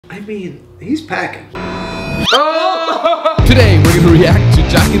I mean, he's packing. Oh! Today we're gonna react to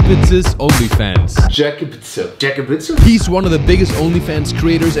Jakipz OnlyFans. Jakipz? He's one of the biggest OnlyFans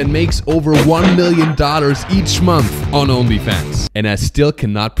creators and makes over $1 million each month on OnlyFans. And I still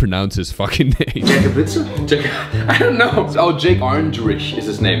cannot pronounce his fucking name. Jakipz? I don't know. Oh, Jake Arndrich is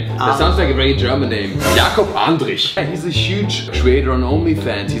his name. That sounds like a very German name. Jakipz Arndrich. He's a huge creator on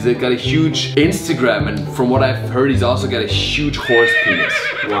OnlyFans. He's got a huge Instagram, and from what I've heard, he's also got a huge horse penis.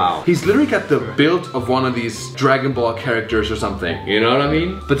 Wow. He's literally got the build of one of these Dragon Ball characters or something. You know what I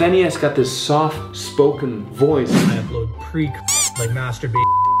mean? But then he has got this soft spoken voice. I upload like masturbate,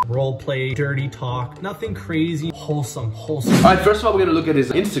 role play, dirty talk, nothing crazy, wholesome. Alright, first of all, we're gonna look at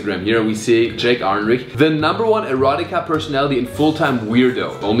his Instagram. Here we see Jake Arndrich, the #1 erotica personality and full-time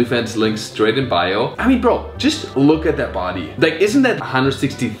weirdo. OnlyFans link straight in bio. I mean, bro, just look at that body. Like, isn't that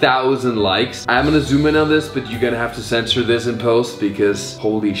 160,000 likes? I'm gonna zoom in on this, but you're gonna have to censor this in post because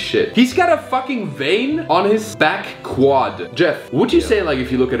holy shit. He's got a fucking vein on his back quad. Jeff, would you say, like,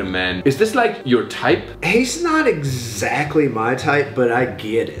 if you look at a man, is this like your type? He's not exactly my type, but I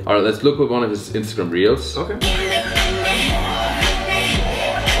get it. Alright, let's look at one of his Instagram reels. Okay.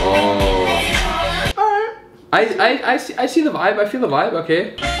 Oh. Alright. I see the vibe, I feel the vibe,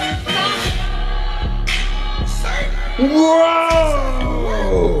 okay. Whoa!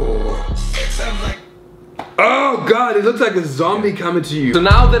 Oh god, it looks like a zombie coming to you. So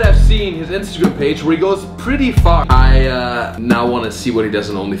now that I've seen his Instagram page where he goes pretty far, I now want to see what he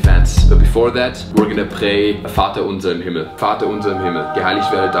does on OnlyFans. But before that, we're gonna pray Vater unser im Himmel. Vater unser im Himmel,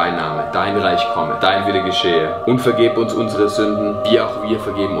 geheiligt werde dein Name, dein Reich komme, dein Wille geschehe. Und vergib uns unsere Sünden, wie auch wir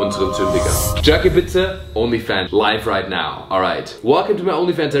vergeben unseren Sündiger. Jakipz OnlyFans, live right now. Alright, welcome to my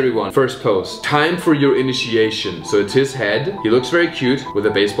OnlyFans everyone. First post, time for your initiation. So it's his head, he looks very cute with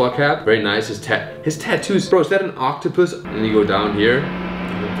a baseball cap, very nice, his tattoos. Bro, is that an octopus? And then you go down here.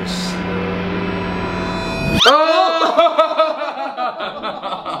 Oh!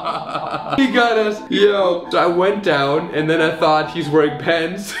 He got us. Yo. So I went down and then I thought he's wearing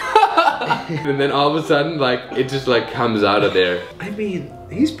pants. And then all of a sudden, like, it just like comes out of there. I mean,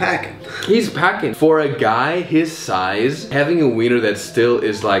 he's packing. He's packing. For a guy his size, having a wiener that still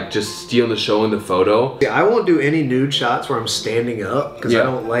is like just stealing the show in the photo. Yeah, I won't do any nude shots where I'm standing up because I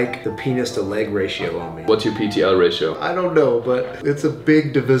don't like the penis to leg ratio on me. What's your PTL ratio? I don't know, but it's a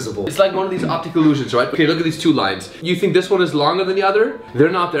big divisible. It's like one of these optical illusions, right? Okay, look at these two lines. You think this one is longer than the other? They're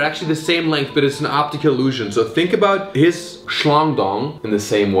not. They're actually the same length, but it's an optical illusion. So think about his schlong dong in the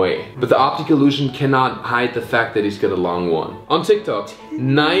same way. But the optical illusion cannot hide the fact that he's got a long one. On TikTok,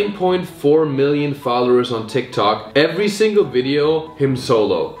 9.4 million followers on TikTok. Every single video, him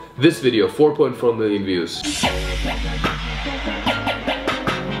solo. This video, 4.4 million views.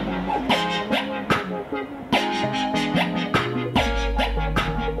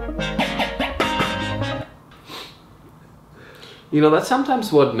 You know, that's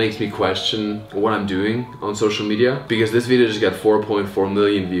sometimes what makes me question what I'm doing on social media. Because this video just got 4.4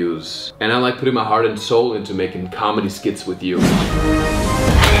 million views. And I'm like putting my heart and soul into making comedy skits with you.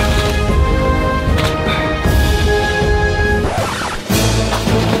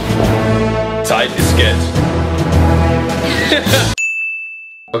 Zeit ist Geld.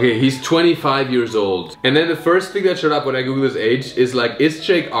 Okay, he's 25 years old. And then the first thing that showed up when I googled his age is like, is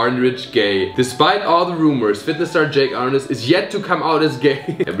Jake Arndrich gay? Despite all the rumors, fitness star Jake Arndrich is yet to come out as gay.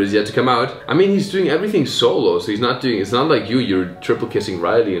 Everybody's yet to come out. I mean, he's doing everything solo, so he's not doing, it's not like you're triple kissing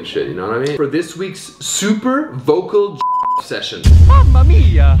Riley and shit, you know what I mean? For this week's super vocal session. Mamma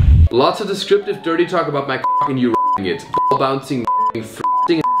mia! Lots of descriptive dirty talk about my cock and you it. Ball bouncing,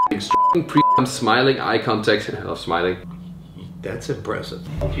 f***ing, I'm smiling, eye contact. I love smiling. That's impressive.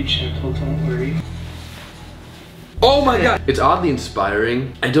 Be gentle, don't worry. Oh my god! It's oddly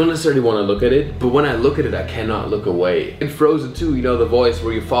inspiring. I don't necessarily want to look at it, but when I look at it, I cannot look away. In Frozen 2, you know, the voice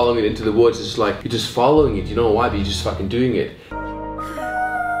where you're following it into the woods, it's just like, you're just following it, you don't know why, but you're just fucking doing it.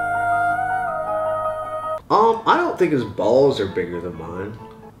 I don't think his balls are bigger than mine.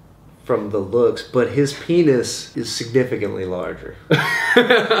 From the looks, but his penis is significantly larger.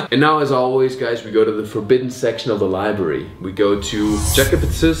 And now, as always, guys, we go to the forbidden section of the library. We go to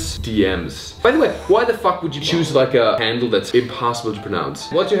Jakipz's DMs. By the way, why the fuck would you choose like a handle that's impossible to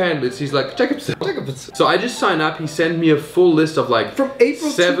pronounce? What's your handle? He's like, Jakipz. So I just signed up. He sent me a full list of like from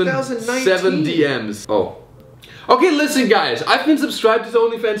April 2019. 7 DMs. Oh. Okay, listen guys, I've been subscribed to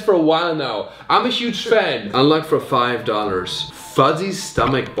OnlyFans for a while now. I'm a huge fan. Unlocked for $5. Fuzzy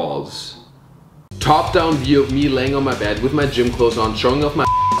stomach balls. Top down view of me laying on my bed with my gym clothes on, showing off my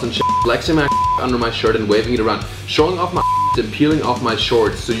and shit, flexing my under my shirt and waving it around, showing off my and peeling off my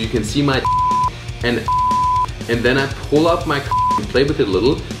shorts so you can see my and then I pull up my play with it a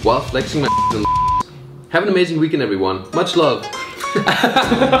little while flexing my and have an amazing weekend, everyone. Much love.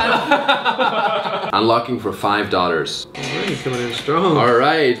 Unlocking for $5. Alright, he's coming in strong.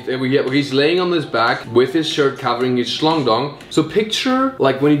 Alright, he's laying on his back with his shirt covering his schlongdong. So picture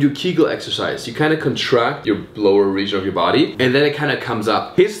like when you do Kegel exercise, you kind of contract your lower region of your body and then it kind of comes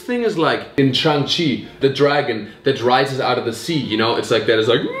up. His thing is like in Shang-Chi, the dragon that rises out of the sea, you know? It's like that, it's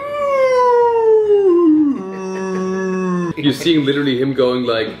like... You're seeing literally him going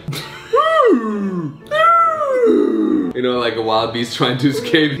like... You know, like a wild beast trying to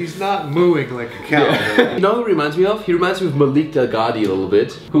escape. He's not mooing like a cow. Yeah. You know who he reminds me of? He reminds me of Malik Delgado a little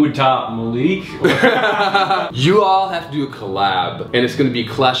bit. Who would top, Malik? You all have to do a collab, and it's gonna be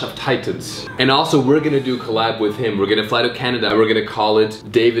Clash of Titans. And also, we're gonna do a collab with him. We're gonna fly to Canada, and we're gonna call it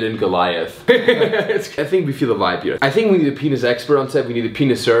David and Goliath. I think we feel the vibe here. I think we need a penis expert on set. We need a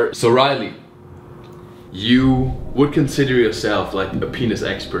penisser. So Riley, you would consider yourself like a penis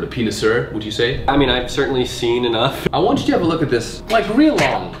expert, a penisser, would you say? I mean, I've certainly seen enough. I want you to have a look at this, like real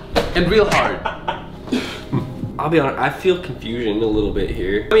long and real hard. I'll be honest, I feel confusion a little bit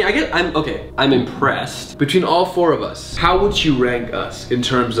here. I mean, I'm impressed. Between all four of us, how would you rank us in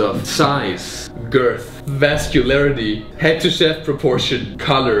terms of size, girth, vascularity, head to shaft proportion,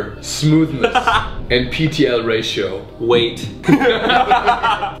 color, smoothness, and PTL ratio? Weight.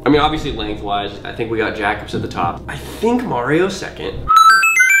 I mean, obviously lengthwise, I think we got Jakipz at the top. I think Mario second.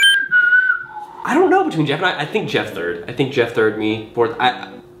 I don't know between Jeff and I think Jeff third. I think Jeff third, me fourth.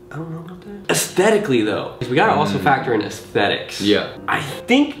 I don't know about that. Aesthetically though, we gotta also factor in aesthetics. Yeah. I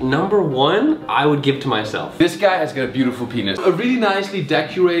think number one, I would give to myself. This guy has got a beautiful penis. A really nicely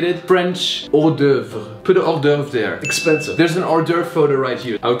decorated French hors d'oeuvre. Put an hors d'oeuvre there. Expensive. There's an hors d'oeuvre photo right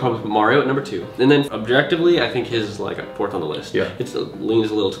here. I would probably put Mario at number two. And then objectively, I think his is like a fourth on the list. Yeah. It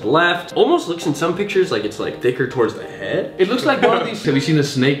leans a little to the left. Almost looks in some pictures like it's like thicker towards the head. It looks like one of these. Have you seen a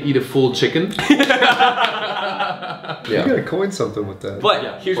snake eat a full chicken? You gotta coin something with that.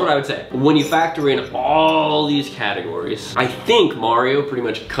 But here's what I would say. When you factor in all these categories, I think Mario pretty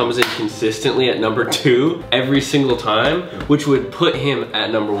much comes in consistently at number two every single time, which would put him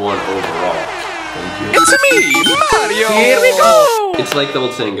at number one overall. Thank you. Itsamee Mario! Here we go! It's like the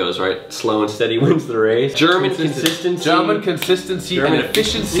old saying goes, right? Slow and steady wins the race. German consistency. German consistency and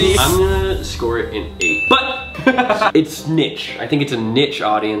efficiency. I'm gonna score it an 8. But it's niche. I think it's a niche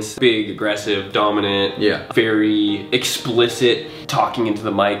audience. Big, aggressive, dominant, very explicit, talking into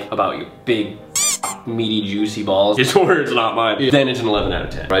the mic about your big, meaty, juicy balls. His words, not mine. Yeah. Then it's an 11 out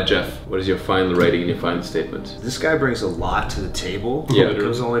of 10. Right, Jeff, what is your final rating and your final statement? This guy brings a lot to the table. Yeah. When it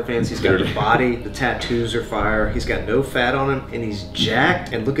comes to OnlyFans, he's got the body, the tattoos are fire, he's got no fat on him, and he's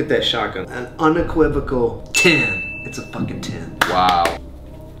jacked. And look at that shotgun. An unequivocal 10. It's a fucking 10. Wow.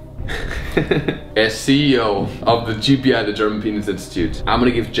 As CEO of the GPI, the German Penis Institute, I'm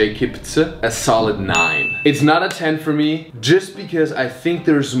gonna give Jakipz a solid 9. It's not a 10 for me, just because I think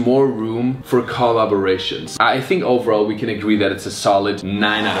there's more room for collaborations. I think overall we can agree that it's a solid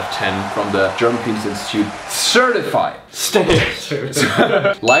 9 out of 10 from the German Penis Institute. Certified.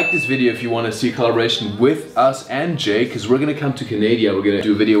 Like this video if you want to see a collaboration with us and Jay, because we're gonna come to Canada. We're gonna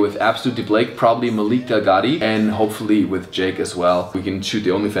do a video with Absolutely Blake, probably Malik Delgado, and hopefully with Jake as well. We can shoot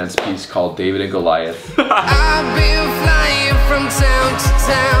the OnlyFans piece called David and Goliath. I've been flying from town to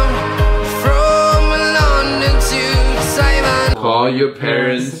town, from London to Taiwan. Call your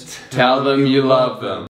parents, tell them you love them.